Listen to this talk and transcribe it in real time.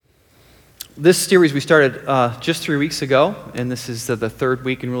This series we started just 3 weeks ago, and this is the third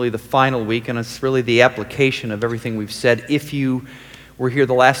week and really the final week, and it's really the application of everything we've said. If you were here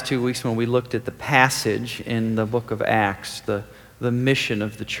the last 2 weeks when we looked at the passage in the book of Acts, the mission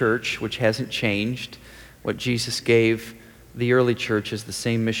of the church, which hasn't changed, what Jesus gave the early church is the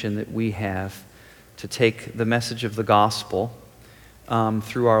same mission that we have, to take the message of the gospel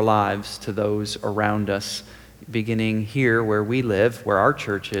through our lives to those around us, beginning here where we live, where our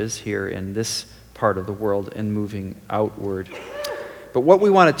church is, here in this part of the world, and moving outward. But what we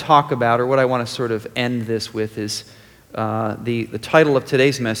want to talk about, or what I want to sort of end this with, is the title of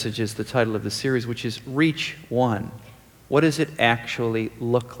today's message is the title of the series, which is Reach One. What does it actually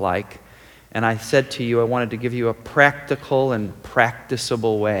look like? And I said to you, I wanted to give you a practical and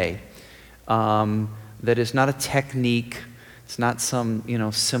practicable way that is not a technique, it's not some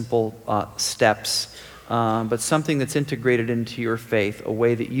simple steps, but something that's integrated into your faith, a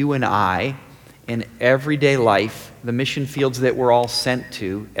way that you and I, in everyday life, the mission fields that we're all sent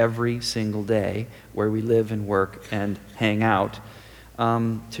to every single day, where we live and work and hang out,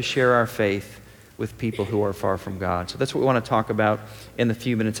 to share our faith with people who are far from God. So that's what we want to talk about in the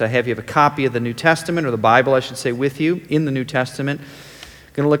few minutes I have. You have a copy of the New Testament, or the Bible, I should say, with you in the New Testament.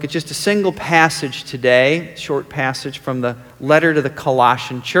 I'm going to look at just a single passage today, short passage from the letter to the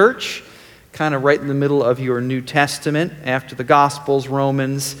Colossian church, kind of right in the middle of your New Testament, after the Gospels,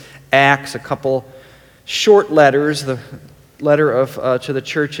 Romans, Acts, a couple short letters, the letter to the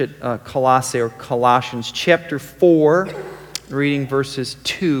church at Colossae, or Colossians, chapter 4, reading verses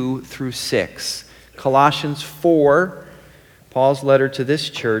 2 through 6. Colossians 4, Paul's letter to this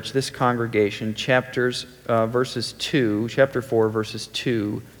church, this congregation, chapter 4, verses 2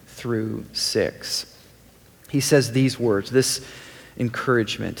 through 6. He says these words, this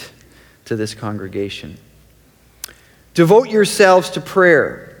encouragement to this congregation. Devote yourselves to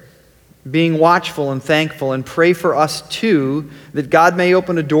prayer, being watchful and thankful, and pray for us too, that God may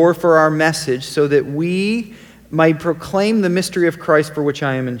open a door for our message, so that we might proclaim the mystery of Christ, for which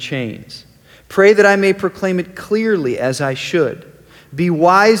I am in chains. Pray that I may proclaim it clearly as I should. Be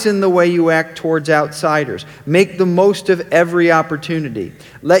wise in the way you act towards outsiders. Make the most of every opportunity.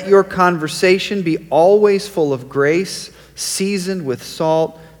 Let your conversation be always full of grace, seasoned with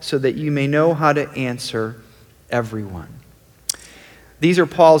salt, so that you may know how to answer everyone. These are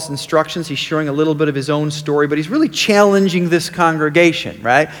Paul's instructions. He's sharing a little bit of his own story, but he's really challenging this congregation,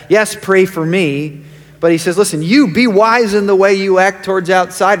 right? Yes, pray for me. But he says, listen, you be wise in the way you act towards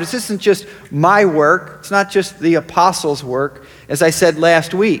outsiders. This isn't just my work. It's not just the apostles' work. As I said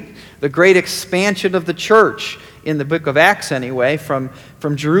last week, the great expansion of the church in the book of Acts anyway, from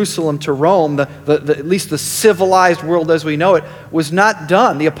Jerusalem to Rome, at least the civilized world as we know it, was not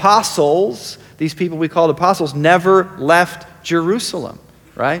done. The apostles, these people we called apostles, never left Jerusalem,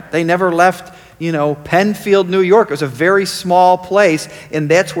 right? They never left Penfield, New York. It was a very small place, and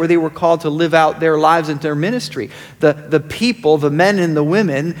that's where they were called to live out their lives and their ministry. The people, the men and the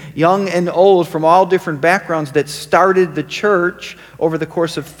women, young and old, from all different backgrounds, that started the church over the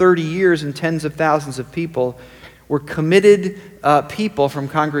course of 30 years and tens of thousands of people, were committed people from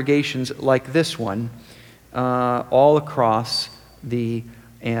congregations like this one, all across the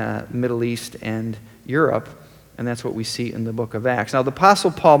Middle East and Europe. And that's what we see in the book of Acts. Now, the Apostle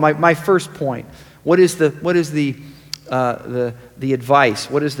Paul, my first point, what is the advice?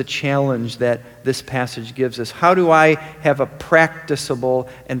 What is the challenge that this passage gives us? How do I have a practicable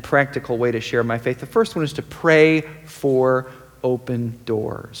and practical way to share my faith? The first one is to pray for open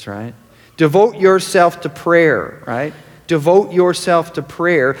doors, right? Devote yourself to prayer, right? Devote yourself to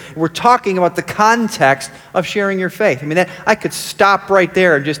prayer. We're talking about the context of sharing your faith. I mean, I could stop right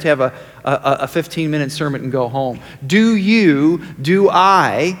there and just have a 15-minute sermon and go home. Do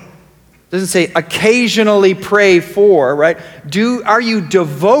I, doesn't say occasionally pray for, right? Are you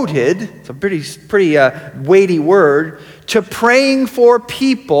devoted, it's a pretty weighty word, to praying for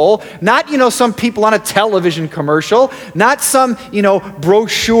people, not, some people on a television commercial, not some,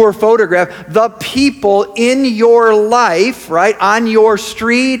 brochure photograph, the people in your life, right, on your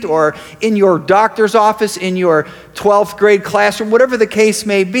street or in your doctor's office, in your 12th grade classroom, whatever the case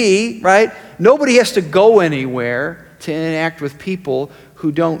may be, right? Nobody has to go anywhere to interact with people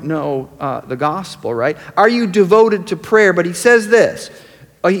who don't know the gospel, right? Are you devoted to prayer? But he says this.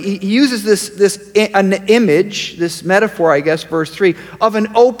 He uses an image, this metaphor, I guess, verse 3, of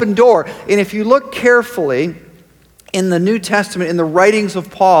an open door. And if you look carefully in the New Testament, in the writings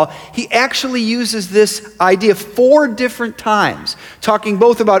of Paul, he actually uses this idea 4 different times, talking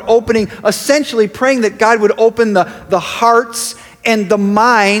both about opening, essentially praying that God would open the hearts and the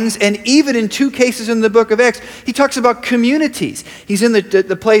minds, and even in 2 cases in the book of Acts, he talks about communities. He's in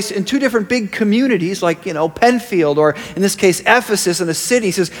the place in 2 different big communities, like, Penfield, or in this case, Ephesus, in a city.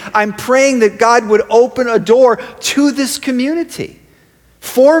 He says, I'm praying that God would open a door to this community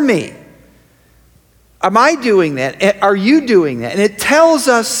for me. Am I doing that? Are you doing that? And it tells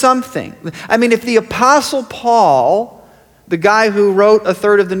us something. I mean, if the Apostle Paul, the guy who wrote a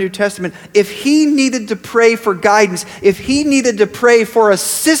third of the New Testament, if he needed to pray for guidance, if he needed to pray for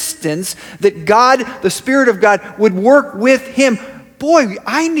assistance, that God, the Spirit of God, would work with him, boy,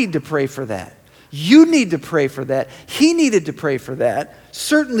 I need to pray for that. You need to pray for that. He needed to pray for that.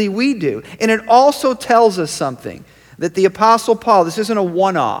 Certainly we do. And it also tells us something, that the Apostle Paul, this isn't a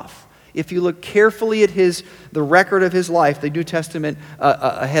one-off. If you look carefully at the record of his life, the New Testament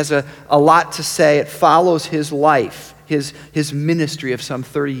has a lot to say. It follows his life, his ministry of some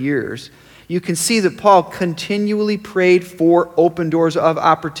 30 years. You can see that Paul continually prayed for open doors of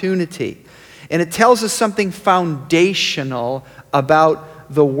opportunity. And it tells us something foundational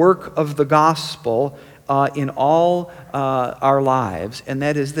about the work of the gospel in all our lives, and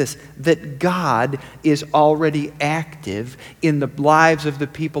that is this, that God is already active in the lives of the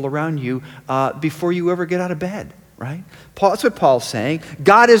people around you before you ever get out of bed, right? That's what Paul's saying.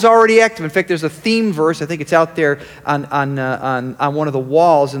 God is already active. In fact, there's a theme verse, I think it's out there on one of the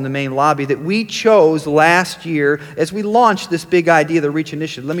walls in the main lobby, that we chose last year as we launched this big idea, the Reach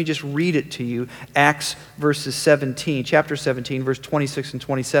Initiative. Let me just read it to you. Acts chapter 17, verse 26 and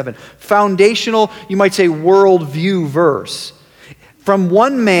 27. Foundational, you might say, worldview verse. From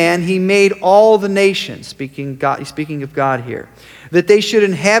one man he made all the nations, speaking of God here, that they should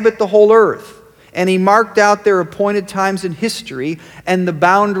inhabit the whole earth. And he marked out their appointed times in history and the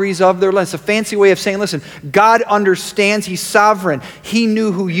boundaries of their land. It's a fancy way of saying, listen, God understands. He's sovereign. He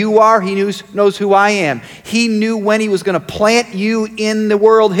knew who you are. He knows who I am. He knew when he was going to plant you in the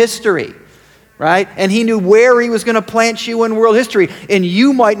world history, right? And he knew where he was going to plant you in world history. And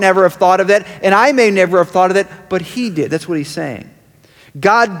you might never have thought of that, and I may never have thought of that, but he did. That's what he's saying.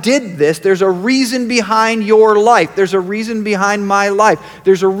 God did this. There's a reason behind your life. There's a reason behind my life.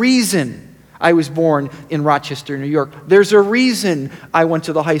 There's a reason I was born in Rochester, New York. There's a reason I went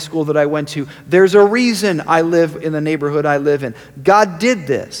to the high school that I went to. There's a reason I live in the neighborhood I live in. God did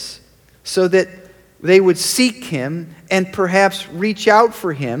this so that they would seek him and perhaps reach out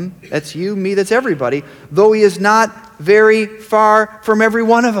for him. That's you, me, that's everybody, though he is not very far from every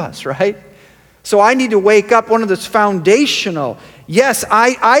one of us, right? So I need to wake up. One of those foundational, yes,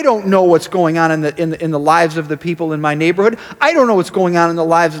 I don't know what's going on in the lives of the people in my neighborhood. I don't know what's going on in the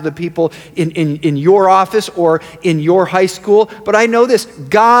lives of the people in your office or in your high school, but I know this,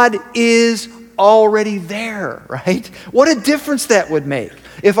 God is already there, right? What a difference that would make.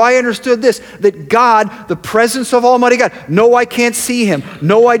 If I understood this, that God, the presence of Almighty God, no, I can't see him.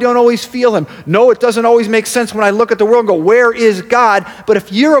 No, I don't always feel him. No, it doesn't always make sense when I look at the world and go, where is God? But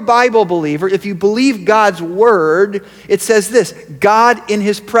if you're a Bible believer, if you believe God's word, it says this, God in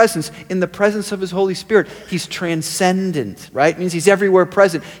his presence, in the presence of his Holy Spirit, he's transcendent, right? It means he's everywhere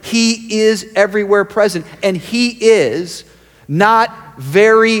present. He is everywhere present, and he is not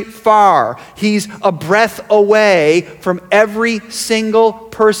very far. He's a breath away from every single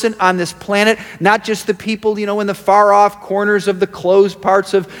person on this planet, not just the people, in the far off corners of the closed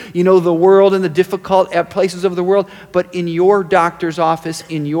parts of, the world and the difficult places of the world, but in your doctor's office,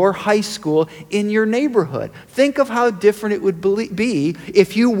 in your high school, in your neighborhood. Think of how different it would be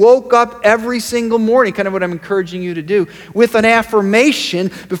if you woke up every single morning, kind of what I'm encouraging you to do, with an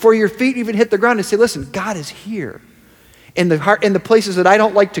affirmation before your feet even hit the ground and say, listen, God is here. In the places that I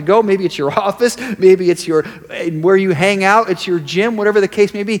don't like to go, maybe it's your office, maybe it's where you hang out, it's your gym, whatever the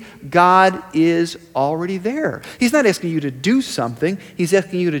case may be, God is already there. He's not asking you to do something, he's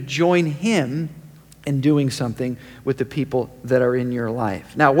asking you to join him in doing something with the people that are in your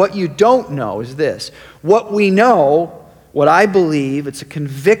life. Now, what you don't know is this. What we know, what I believe, it's a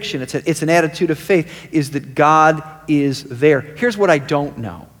conviction, it's an attitude of faith, is that God is there. Here's what I don't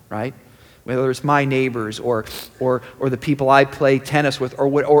know, right? Whether it's my neighbors or the people I play tennis with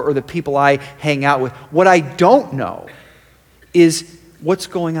or the people I hang out with. What I don't know is what's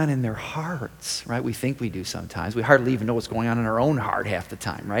going on in their hearts, right? We think we do sometimes. We hardly even know what's going on in our own heart half the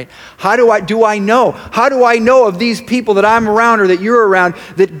time, right? How do I know? How do I know of these people that I'm around or that you're around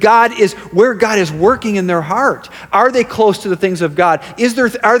that where God is working in their heart? Are they close to the things of God?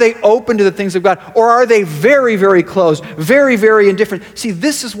 Are they open to the things of God? Or are they very, very closed, very, very indifferent? See,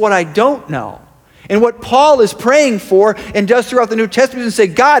 this is what I don't know. And what Paul is praying for and does throughout the New Testament is say,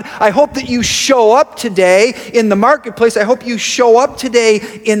 God, I hope that you show up today in the marketplace. I hope you show up today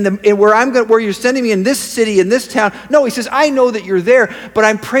in where you're sending me, in this city, in this town. No, he says, I know that you're there, but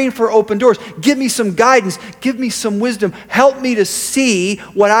I'm praying for open doors. Give me some guidance. Give me some wisdom. Help me to see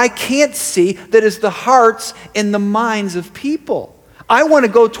what I can't see, that is the hearts and the minds of people. I want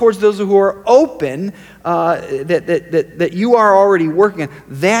to go towards those who are open, that you are already working on.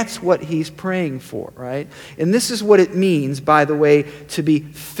 That's what he's praying for, right? And this is what it means, by the way, to be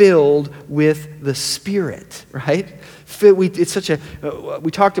filled with the Spirit, right? We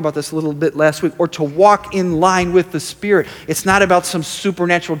talked about this a little bit last week, or to walk in line with the Spirit. It's not about some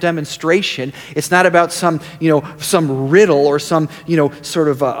supernatural demonstration. It's not about some riddle or some,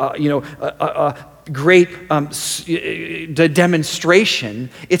 great demonstration.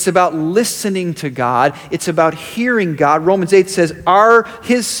 It's about listening to God. It's about hearing God. Romans 8 says,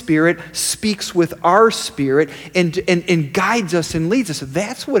 His Spirit speaks with our spirit and guides us and leads us.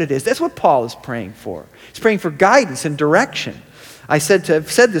 That's what it is. That's what Paul is praying for. He's praying for guidance and direction. I've said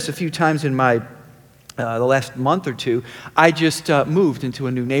this a few times in the last month or two. I just moved into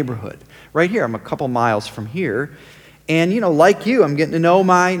a new neighborhood. Right here, I'm a couple miles from here. And, like you, I'm getting to know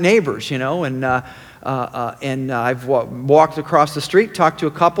my neighbors, and I've walked across the street, talked to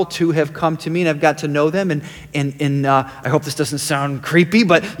a couple. Two have come to me, and I've got to know them. And I hope this doesn't sound creepy,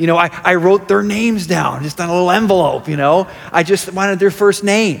 but, I wrote their names down just on a little envelope, I just wanted their first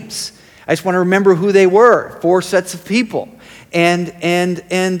names. I just want to remember who they were, 4 sets of people. And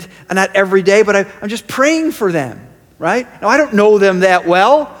not every day, but I'm just praying for them, right? Now, I don't know them that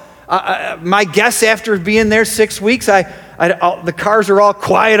well. My guess after being there 6 weeks, the cars are all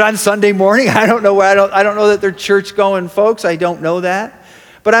quiet on Sunday morning. I don't know that they're church-going folks. I don't know that,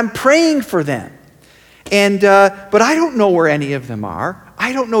 but I'm praying for them, but I don't know where any of them are.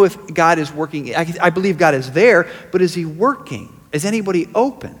 I don't know if God is working. I believe God is there, but is He working? Is anybody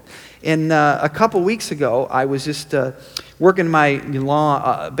open? And a couple weeks ago, I was just working in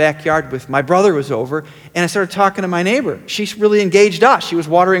my backyard with my brother was over, and I started talking to my neighbor. She's really engaged us. She was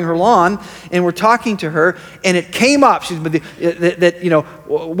watering her lawn, and we're talking to her, and it came up. She's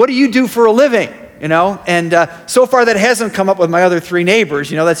what do you do for a living? And so far that hasn't come up with my other 3 neighbors.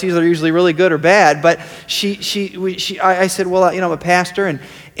 That's either usually really good or bad. But I said, well, I'm a pastor,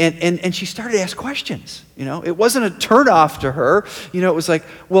 and she started to ask questions. It wasn't a turnoff to her. It was like,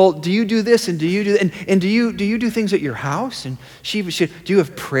 well, do you do this, and do you do, and do you do things at your house? And she do you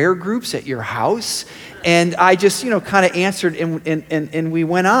have prayer groups at your house? And I just, kind of answered, and we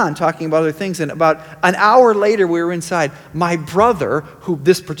went on talking about other things. And about an hour later, we were inside. My brother,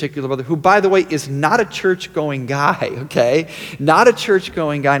 this particular brother, who, by the way, is not a church-going guy, okay? Not a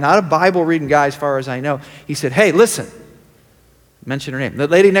church-going guy, not a Bible-reading guy as far as I know. He said, hey, listen, mention her name. The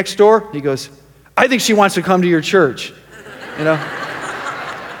lady next door, he goes, I think she wants to come to your church,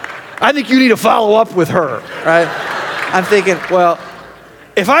 I think you need to follow up with her, right? I'm thinking, well,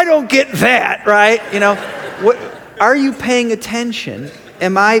 if I don't get that, right, what are you paying attention?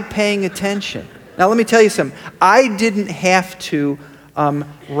 Am I paying attention? Now, let me tell you something. I didn't have to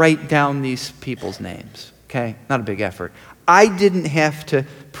write down these people's names, okay? Not a big effort. I didn't have to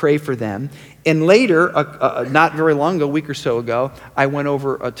pray for them. And later, not very long ago, a week or so ago, I went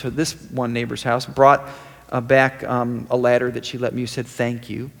over to this one neighbor's house, brought back a ladder that she let me use, said thank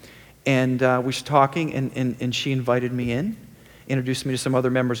you. And we were talking, and she invited me in, introduced me to some other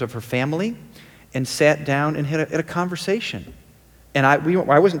members of her family, and sat down and had a conversation. And I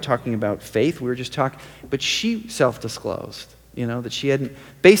wasn't talking about faith, we were just talking, but she self-disclosed, that she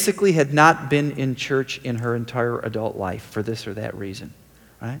basically had not been in church in her entire adult life for this or that reason,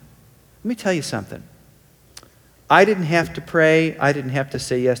 right? Let me tell you something. I didn't have to pray, I didn't have to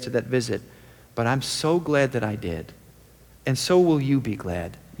say yes to that visit, but I'm so glad that I did. And so will you be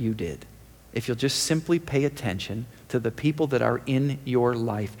glad you did, if you'll just simply pay attention to the people that are in your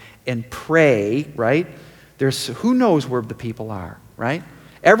life and pray, right? Who knows where the people are, right?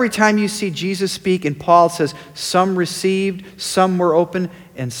 Every time you see Jesus speak, and Paul says, some received, some were open,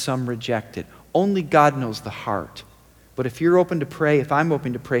 and some rejected. Only God knows the heart. But if you're open to pray, if I'm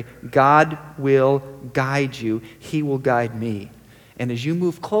open to pray, God will guide you. He will guide me. And as you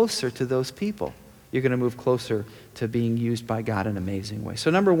move closer to those people, you're going to move closer to being used by God in an amazing way.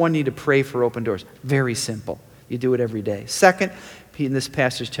 So number 1, you need to pray for open doors. Very simple. You do it every day. Second, in this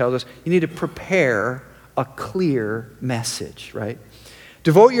passage tells us, you need to prepare a clear message, right?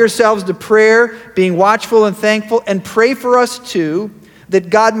 Devote yourselves to prayer, being watchful and thankful, and pray for us too, that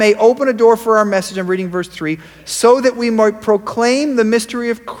God may open a door for our message. I'm reading verse 3, so that we might proclaim the mystery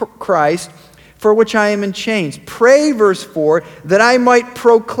of Christ, for which I am in chains. Pray, verse 4, that I might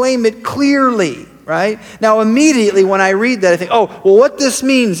proclaim it clearly. right? Now, immediately when I read that, I think, oh, well, what this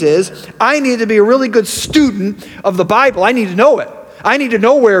means is I need to be a really good student of the Bible. I need to know it. I need to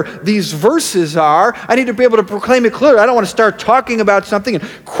know where these verses are. I need to be able to proclaim it clearly. I don't want to start talking about something and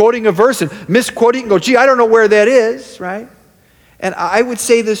quoting a verse and misquoting and go, gee, I don't know where that is, right? And I would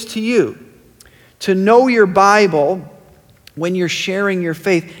say this to you. To know your Bible when you're sharing your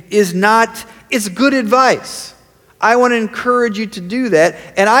faith it's good advice. I want to encourage you to do that,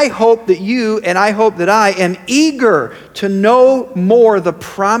 and I hope that you and I hope that I am eager to know more the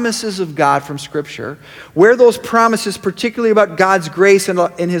promises of God from Scripture, where those promises, particularly about God's grace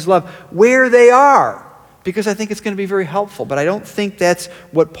and His love, where they are, because I think it's going to be very helpful. But I don't think that's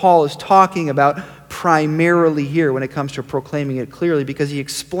what Paul is talking about primarily here when it comes to proclaiming it clearly, because he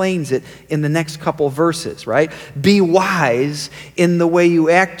explains it in the next couple verses, right? Be wise in the way you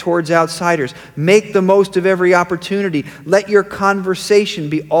act towards outsiders. Make the most of every opportunity. Let your conversation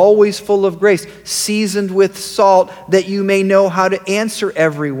be always full of grace, seasoned with salt, that you may know how to answer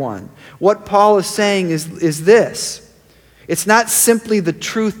everyone. What Paul is saying is this. It's not simply the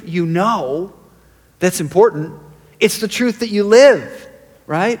truth you know that's important. It's the truth that you live,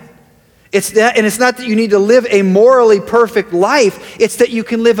 right? It's not that you need to live a morally perfect life. It's that you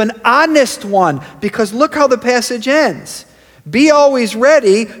can live an honest one. Because look how the passage ends. Be always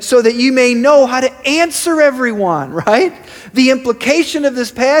ready so that you may know how to answer everyone, right? The implication of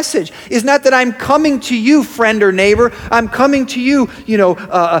this passage is not that I'm coming to you, friend or neighbor. I'm coming to you,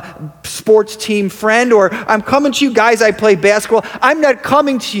 sports team friend, or I'm coming to you, guys, I play basketball. I'm not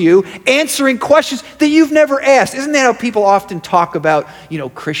coming to you answering questions that you've never asked. Isn't that how people often talk about,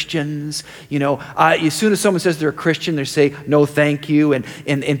 Christians? As soon as someone says they're a Christian, they say, no, thank you.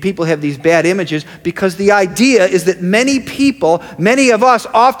 And people have these bad images because the idea is that many of us,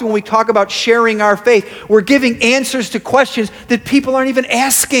 often when we talk about sharing our faith, we're giving answers to questions that people aren't even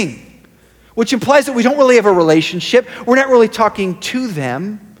asking, which implies that we don't really have a relationship. We're not really talking to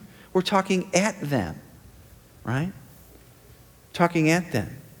them. We're talking at them, right? Talking at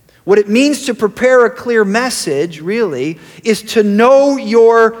them. What it means to prepare a clear message, really, is to know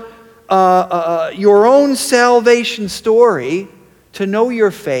your own salvation story, to know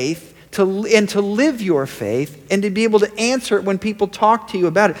your faith, and to live your faith, and to be able to answer it when people talk to you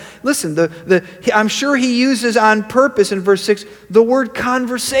about it. Listen, I'm sure he uses on purpose in verse 6 the word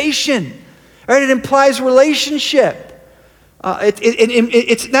conversation. Right? It implies relationship.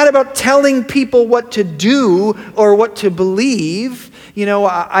 It's not about telling people what to do or what to believe.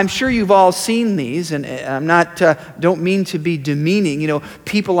 I'm sure you've all seen these, and I'm don't mean to be demeaning.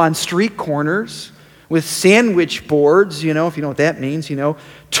 People on street corners with sandwich boards, if you know what that means,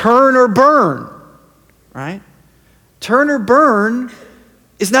 turn or burn, right? Turn or burn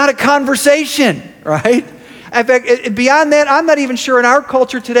is not a conversation, right? In fact, beyond that, I'm not even sure in our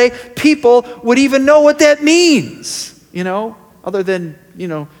culture today, people would even know what that means, other than,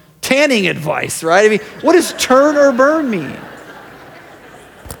 tanning advice, right? I mean, what does turn or burn mean?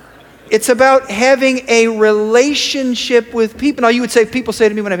 It's about having a relationship with people. Now, people say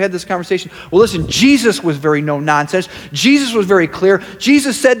to me when I've had this conversation, well, listen, Jesus was very no-nonsense. Jesus was very clear.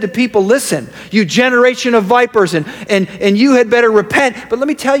 Jesus said to people, listen, you generation of vipers, and you had better repent. But let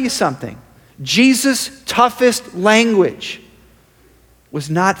me tell you something. Jesus' toughest language was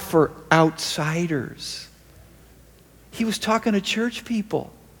not for outsiders. He was talking to church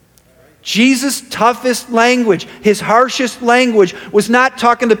people. Jesus' toughest language, his harshest language, was not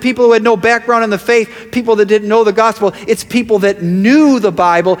talking to people who had no background in the faith, people that didn't know the gospel. It's people that knew the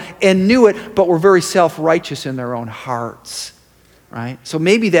Bible and knew it, but were very self-righteous in their own hearts, right? So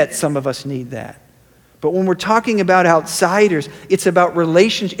maybe that some of us need that. But when we're talking about outsiders, it's about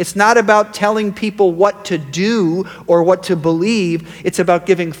relationship. It's not about telling people what to do or what to believe. It's about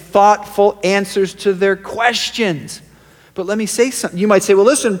giving thoughtful answers to their questions. But let me say something. You might say, well,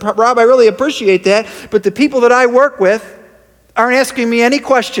 listen, Rob, I really appreciate that, but the people that I work with aren't asking me any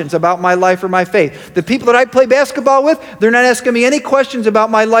questions about my life or my faith. The people that I play basketball with, they're not asking me any questions about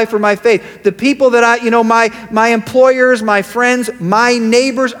my life or my faith. The people that my employers, my friends, my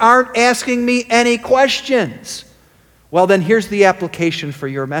neighbors aren't asking me any questions. Well, then here's the application for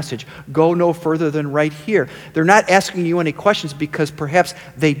your message. Go no further than right here. They're not asking you any questions because perhaps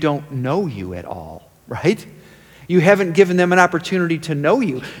they don't know you at all, right? You haven't given them an opportunity to know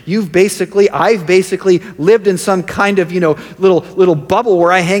you. I've basically lived in some kind of, little bubble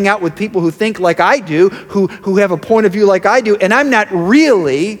where I hang out with people who think like I do, who have a point of view like I do, and I'm not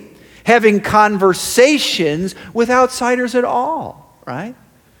really having conversations with outsiders at all, right?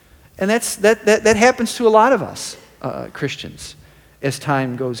 And that happens to a lot of us Christians as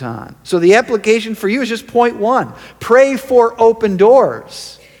time goes on. So the application for you is just point one. Pray for open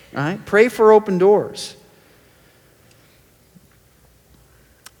doors. right? Pray for open doors.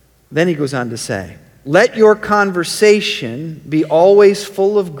 Then he goes on to say, let your conversation be always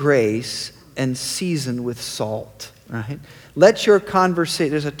full of grace and seasoned with salt, right? Let your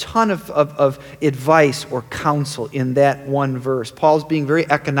conversation, there's a ton of advice or counsel in that one verse. Paul's being very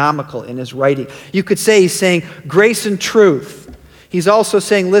economical in his writing. You could say he's saying grace and truth. He's also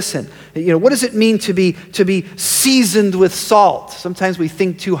saying, listen, what does it mean to be seasoned with salt? Sometimes we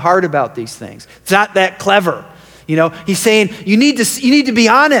think too hard about these things. It's not that clever. He's saying you need to be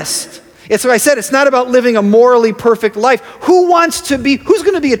honest. It's what I said, it's not about living a morally perfect life. Who's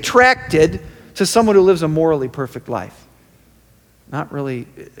going to be attracted to someone who lives a morally perfect life? Not really.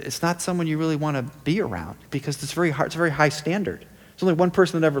 It's not someone you really want to be around because it's very hard. It's a very high standard. There's only one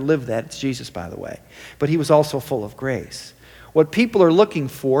person that ever lived that. It's Jesus, by the way. But he was also full of grace. What people are looking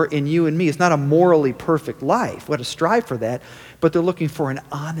for in you and me is not a morally perfect life. We have to strive for that. But they're looking for an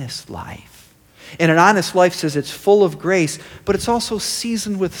honest life. And an honest life says it's full of grace, but it's also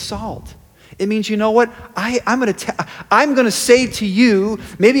seasoned with salt. It means, you know what? I'm going to say to you,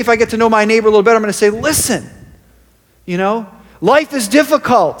 maybe if I get to know my neighbor a little better, I'm going to say, listen, life is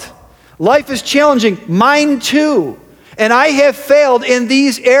difficult. Life is challenging. Mine too. And I have failed in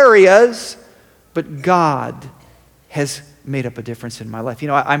these areas, but God has made up a difference in my life.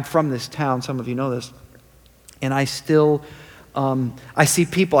 I'm from this town. Some of you know this. And I still, I see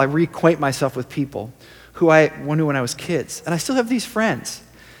people, I reacquaint myself with people who I knew when I was kids. And I still have these friends.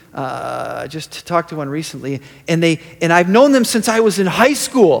 I just talked to one recently. And I've known them since I was in high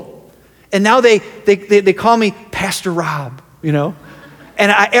school. And now they call me Pastor Rob. And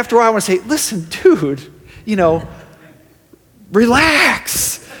after a while I want to say, listen, dude,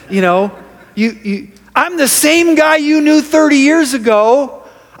 relax. I'm the same guy you knew 30 years ago.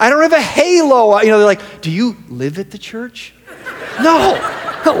 I don't have a halo. They're like, do you live at the church? No,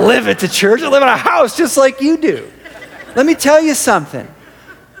 I don't live at the church. I live in a house just like you do. Let me tell you something.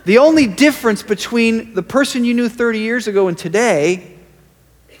 The only difference between the person you knew 30 years ago and today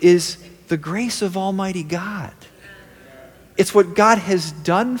is the grace of Almighty God. It's what God has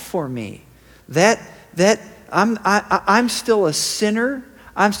done for me. That I'm still a sinner.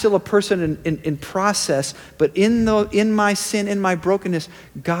 I'm still a person in process. But in my sin, in my brokenness,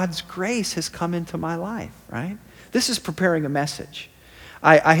 God's grace has come into my life, right? This is preparing a message.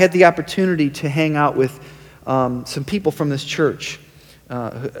 I had the opportunity to hang out with some people from this church.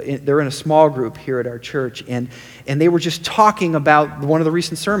 They're in a small group here at our church, and they were just talking about one of the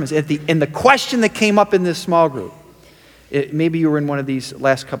recent sermons. And the question that came up in this small group, maybe you were in one of these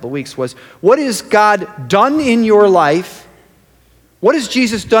last couple of weeks, was, what has God done in your life? What has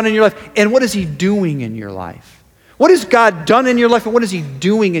Jesus done in your life? And what is he doing in your life? What has God done in your life, and what is he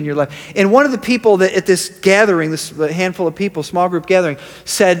doing in your life? And one of the people that at this gathering, this handful of people, small group gathering,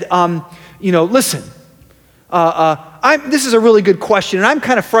 said, listen, this is a really good question, and I'm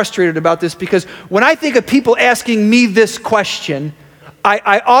kind of frustrated about this because when I think of people asking me this question,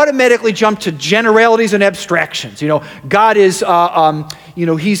 I automatically jump to generalities and abstractions. God is,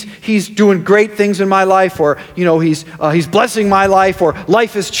 he's doing great things in my life, or he's blessing my life, or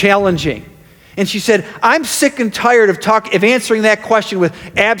life is challenging. And she said, I'm sick and tired of answering that question with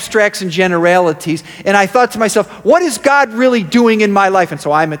abstracts and generalities. And I thought to myself, what is God really doing in my life? And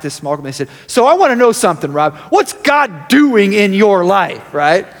so I'm at this small group, and they said, so I want to know something, Rob. What's God doing in your life,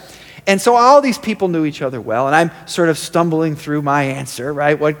 right? And so all these people knew each other well, and I'm sort of stumbling through my answer,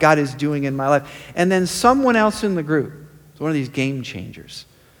 right? What God is doing in my life. And then someone else in the group, one of these game changers,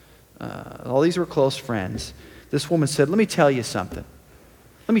 all these were close friends. This woman said, let me tell you something.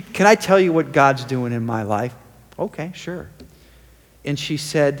 Can I tell you what God's doing in my life? Okay, sure. And she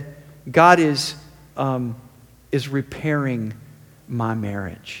said, God is repairing my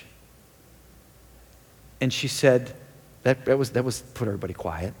marriage. And she said, that put everybody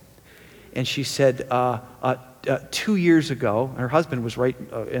quiet. And she said, 2 years ago, and her husband was right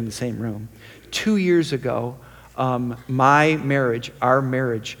in the same room. 2 years ago, our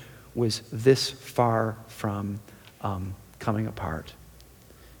marriage was this far from coming apart.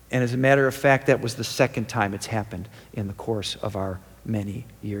 And as a matter of fact, that was the second time it's happened in the course of our many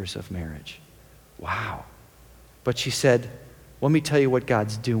years of marriage. Wow. But she said, let me tell you what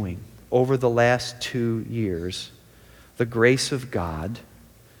God's doing. Over the last 2 years, the grace of God,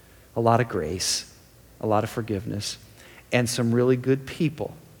 a lot of grace, a lot of forgiveness, and some really good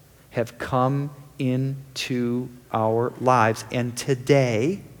people have come into our lives. And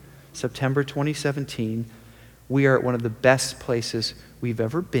today, September 2017, we are at one of the best places we've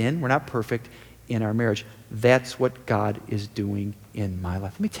ever been. We're not perfect in our marriage. That's what God is doing in my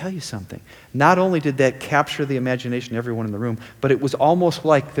life. Let me tell you something. Not only did that capture the imagination of everyone in the room, but it was almost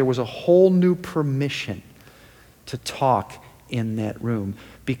like there was a whole new permission to talk in that room,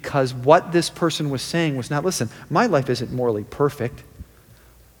 because what this person was saying was not, listen, my life isn't morally perfect,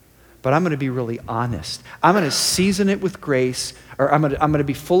 but I'm going to be really honest. I'm going to season it with grace, or I'm going to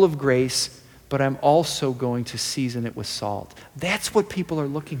be full of grace, but I'm also going to season it with salt. That's what people are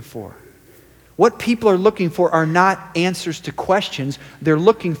looking for. What people are looking for are not answers to questions. They're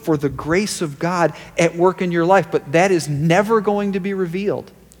looking for the grace of God at work in your life, but that is never going to be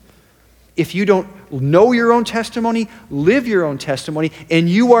revealed if you don't know your own testimony, live your own testimony, and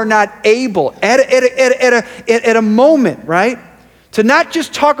you are not able at a moment, right, to not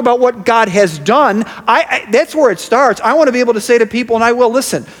just talk about what God has done. That's where it starts. I want to be able to say to people, and I will,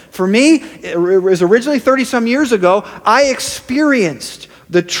 listen, for me, it was originally 30-some years ago, I experienced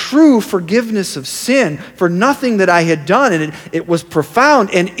the true forgiveness of sin for nothing that I had done, and it was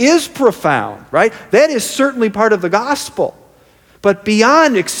profound and is profound, right? That is certainly part of the gospel. But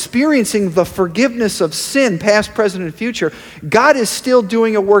beyond experiencing the forgiveness of sin, past, present, and future, God is still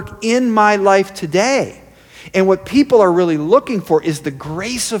doing a work in my life today. And what people are really looking for is the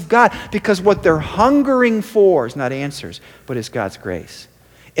grace of God, because what they're hungering for is not answers, but is God's grace.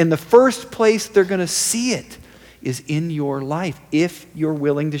 And the first place they're going to see it is in your life, if you're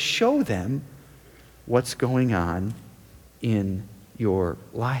willing to show them what's going on in your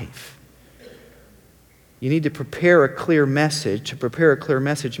life. You need to prepare a clear message. To prepare a clear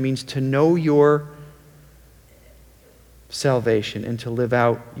message means to know your salvation and to live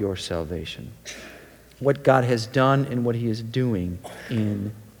out your salvation. What God has done and what He is doing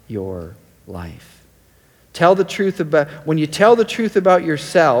in your life. When you tell the truth about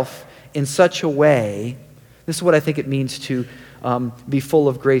yourself in such a way, this is what I think it means to be full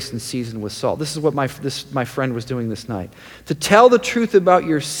of grace and seasoned with salt. This is what my friend was doing this night. To tell the truth about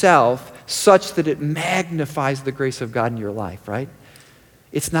yourself such that it magnifies the grace of God in your life, right?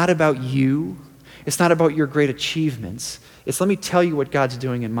 It's not about you. It's not about your great achievements. It's, let me tell you what God's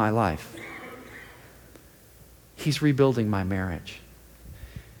doing in my life. He's rebuilding my marriage.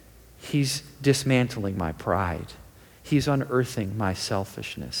 He's dismantling my pride. He's unearthing my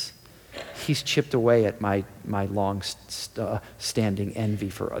selfishness. He's chipped away at my long-standing envy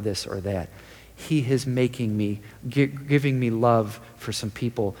for this or that. He is making me, giving me love for some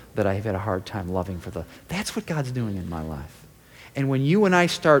people that I've had a hard time loving for. That's what God's doing in my life. And when you and I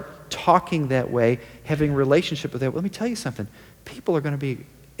start talking that way, having a relationship with that, let me tell you something. People are going to be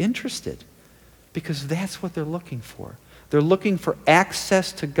interested because that's what they're looking for. They're looking for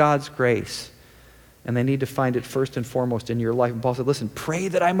access to God's grace. And they need to find it first and foremost in your life. And Paul said, listen, pray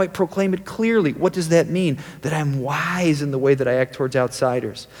that I might proclaim it clearly. What does that mean? That I'm wise in the way that I act towards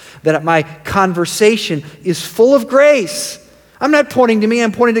outsiders. That my conversation is full of grace. I'm not pointing to me,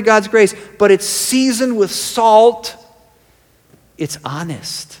 I'm pointing to God's grace. But it's seasoned with salt. It's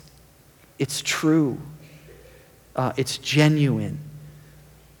honest. It's true. It's genuine.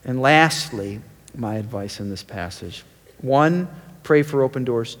 And lastly, my advice in this passage. 1, pray for open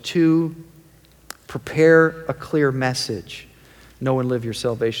doors. 2, prepare a clear message. Know and live your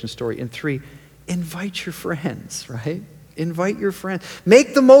salvation story. And 3, invite your friends, right? Invite your friends.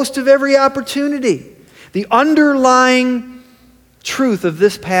 Make the most of every opportunity. The underlying truth of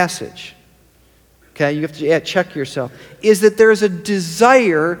this passage, okay, you have to check yourself, is that there is a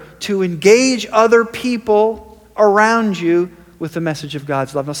desire to engage other people around you with the message of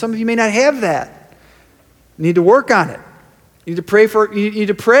God's love. Now, some of you may not have that. You need to work on it. You need to pray for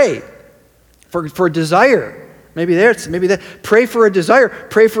a desire. Maybe that. Pray for a desire.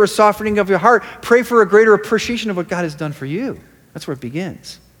 Pray for a softening of your heart. Pray for a greater appreciation of what God has done for you. That's where it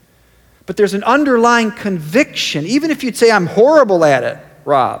begins. But there's an underlying conviction, even if you'd say, I'm horrible at it,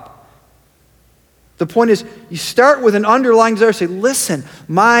 Rob. The point is, you start with an underlying desire. Say, listen,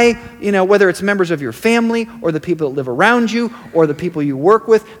 whether it's members of your family or the people that live around you or the people you work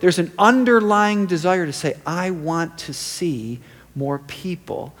with, there's an underlying desire to say, I want to see more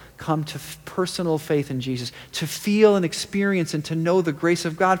people come to personal faith in Jesus, to feel and experience and to know the grace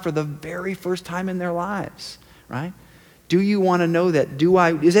of God for the very first time in their lives, right? Do you want to know that?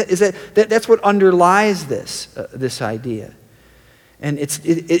 That's what underlies this idea. And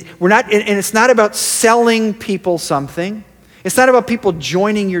it's not about selling people something. It's not about people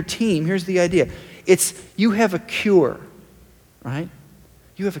joining your team. Here's the idea. It's you have a cure, right?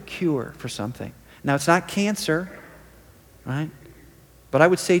 You have a cure for something. Now, it's not cancer, right? But I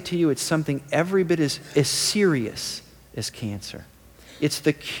would say to you, it's something every bit as serious as cancer. It's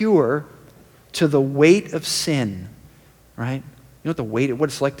the cure to the weight of sin, right? You know what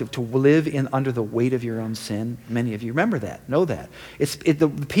it's like to live under the weight of your own sin? Many of you remember that, know that. The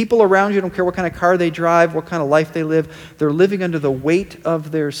people around you, don't care what kind of car they drive, what kind of life they live, they're living under the weight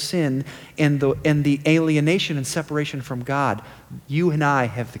of their sin and the alienation and separation from God. You and I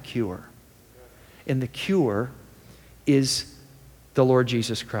have the cure. And the cure is the Lord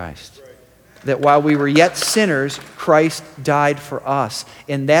Jesus Christ. That while we were yet sinners, Christ died for us.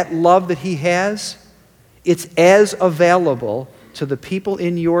 And that love that he has, it's as available to the people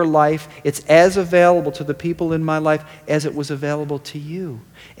in your life, it's as available to the people in my life as it was available to you.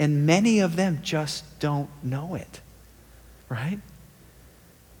 And many of them just don't know it, right?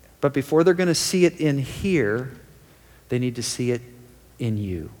 But before they're going to see it in here, they need to see it in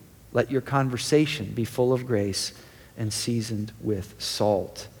you. Let your conversation be full of grace and seasoned with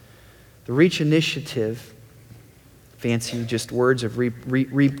salt. The Reach Initiative, fancy just words of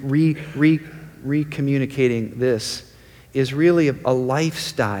recommunicating this, is really a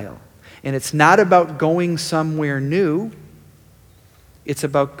lifestyle. And it's not about going somewhere new. It's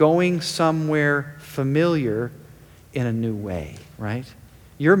about going somewhere familiar in a new way, right?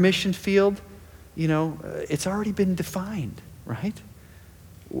 Your mission field, it's already been defined, right?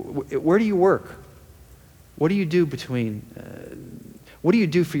 Where do you work? What do you do what do you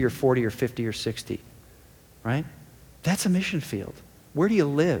do for your 40 or 50 or 60, right? That's a mission field. Where do you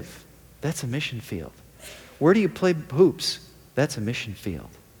live? That's a mission field. Where do you play hoops? That's a mission field,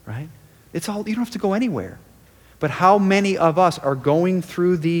 right? You don't have to go anywhere. But how many of us are going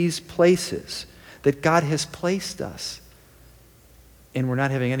through these places that God has placed us, and we're not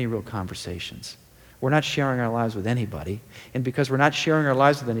having any real conversations? We're not sharing our lives with anybody. And because we're not sharing our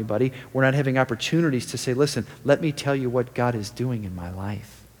lives with anybody, we're not having opportunities to say, listen, let me tell you what God is doing in my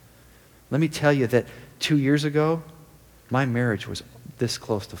life. Let me tell you that 2 years ago, my marriage was this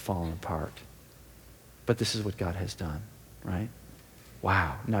close to falling apart. But this is what God has done, right?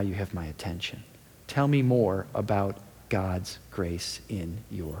 Wow, now you have my attention. Tell me more about God's grace in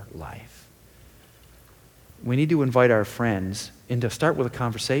your life. We need to invite our friends and to start with a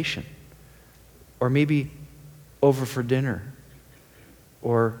conversation. Or maybe over for dinner.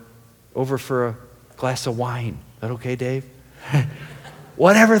 Or over for a glass of wine. Is that okay, Dave?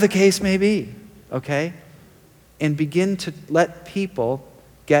 Whatever the case may be, okay? And begin to let people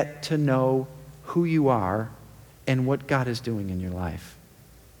get to know who you are and what God is doing in your life.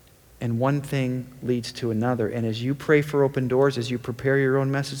 And one thing leads to another. And as you pray for open doors, as you prepare your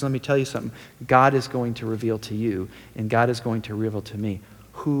own message, let me tell you something. God is going to reveal to you, and God is going to reveal to me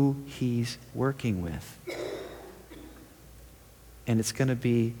who he's working with. And it's going to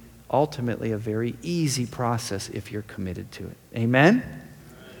be ultimately a very easy process if you're committed to it. Amen?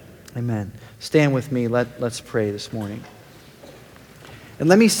 Amen. Stand with me. Let's pray this morning. And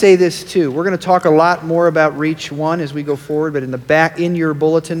let me say this too. We're going to talk a lot more about Reach One as we go forward, but in the back, in your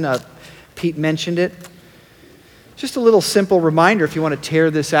bulletin, Pete mentioned it. Just a little simple reminder, if you want to tear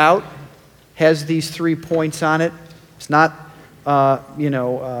this out, has these 3 points on it. It's not,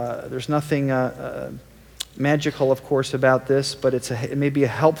 there's nothing magical, of course, about this, but it may be a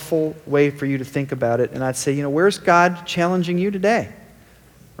helpful way for you to think about it. And I'd say, where's God challenging you today?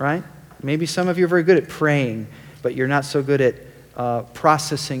 Right? Maybe some of you are very good at praying, but you're not so good at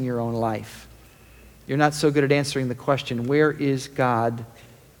processing your own life. You're not so good at answering the question, where is God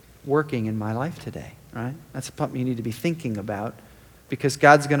working in my life today? Right? That's something you need to be thinking about, because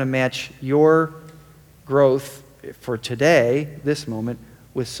God's going to match your growth for today, this moment,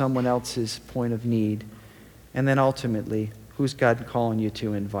 with someone else's point of need. And then ultimately, who's God calling you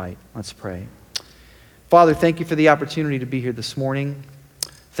to invite? Let's pray. Father, thank you for the opportunity to be here this morning.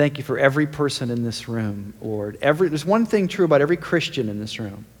 Thank you for every person in this room, Lord. There's one thing true about every Christian in this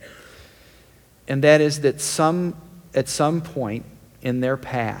room, and that is that at some point in their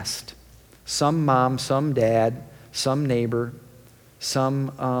past, some mom, some dad, some neighbor,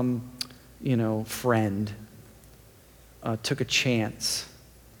 some friend took a chance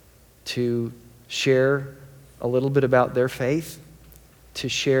to share a little bit about their faith, to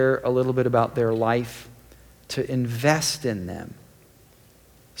share a little bit about their life, to invest in them.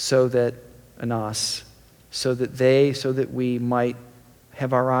 So that we might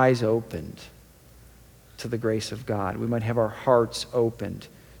have our eyes opened to the grace of God. We might have our hearts opened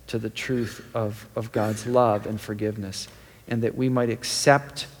to the truth of God's love and forgiveness, and that we might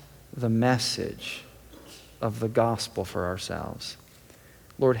accept the message of the gospel for ourselves.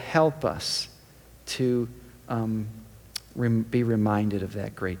 Lord, help us to be reminded of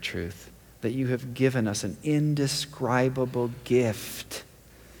that great truth, that you have given us an indescribable gift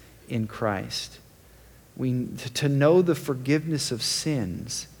in Christ. To know the forgiveness of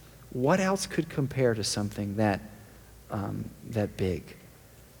sins, what else could compare to something that that big.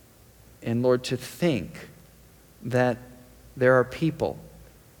 And Lord, to think that there are people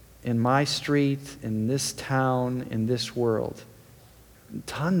in my street, in this town, in this world,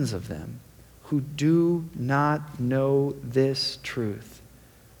 tons of them, who do not know this truth,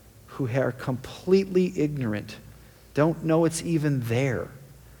 who are completely ignorant, don't know it's even there,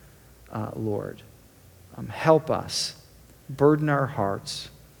 Lord. Help us, burden our hearts,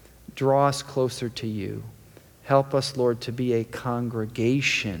 draw us closer to you. Help us, Lord, to be a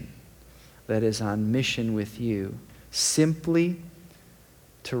congregation that is on mission with you, simply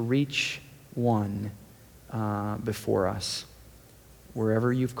to reach one before us,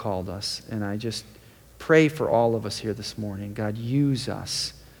 wherever you've called us. And I just pray for all of us here this morning. God, use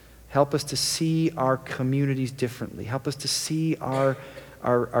us. Help us to see our communities differently. Help us to see our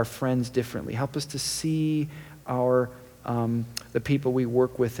friends differently. Help us to see the people we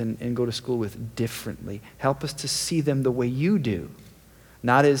work with and go to school with differently. Help us to see them the way you do.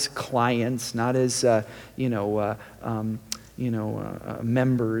 Not as clients, not as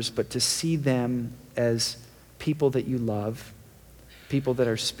members, but to see them as people that you love, people that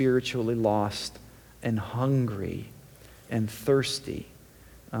are spiritually lost and hungry and thirsty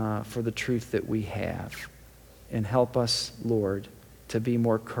for the truth that we have. And help us, Lord, to be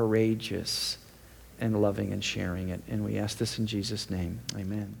more courageous and loving and sharing it. And we ask this in Jesus' name.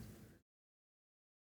 Amen.